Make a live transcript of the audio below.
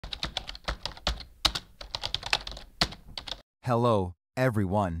Hello,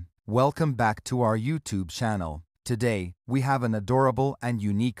 everyone. Welcome back to our YouTube channel. Today, we have an adorable and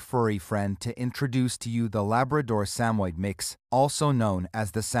unique furry friend to introduce to you, the Labrador Samoyed mix, also known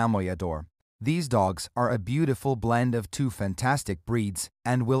as the Samoyador. These dogs are a beautiful blend of two fantastic breeds,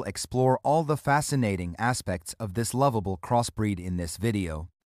 and we'll explore all the fascinating aspects of this lovable crossbreed in this video.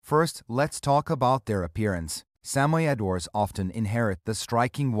 First, let's talk about their appearance. Samoyadors often inherit the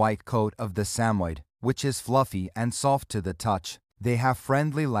striking white coat of the Samoyed, which is fluffy and soft to the touch. They have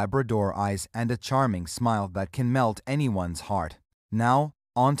friendly Labrador eyes and a charming smile that can melt anyone's heart. Now,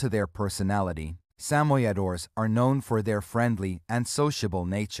 on to their personality. Samoyadors are known for their friendly and sociable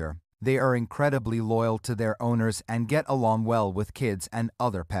nature. They are incredibly loyal to their owners and get along well with kids and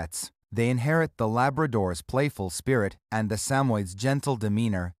other pets. They inherit the Labrador's playful spirit and the Samoyed's gentle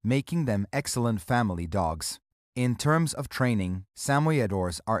demeanor, making them excellent family dogs. In terms of training,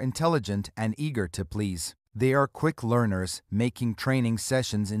 Samoyadors are intelligent and eager to please. They are quick learners, making training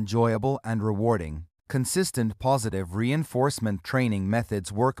sessions enjoyable and rewarding. Consistent positive reinforcement training methods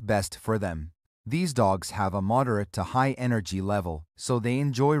work best for them. These dogs have a moderate to high energy level, so they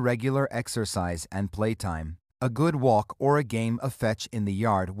enjoy regular exercise and playtime. A good walk or a game of fetch in the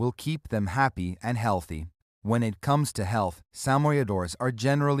yard will keep them happy and healthy. When it comes to health, Samoyadors are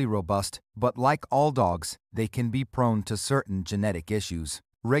generally robust, but like all dogs, they can be prone to certain genetic issues.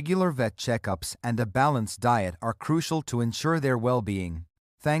 Regular vet checkups and a balanced diet are crucial to ensure their well-being.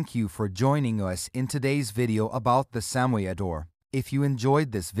 Thank you for joining us in today's video about the Samoyador. If you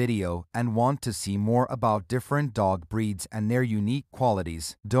enjoyed this video and want to see more about different dog breeds and their unique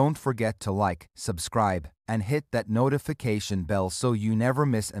qualities, don't forget to like, subscribe, and hit that notification bell so you never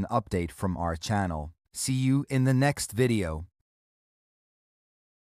miss an update from our channel. See you in the next video.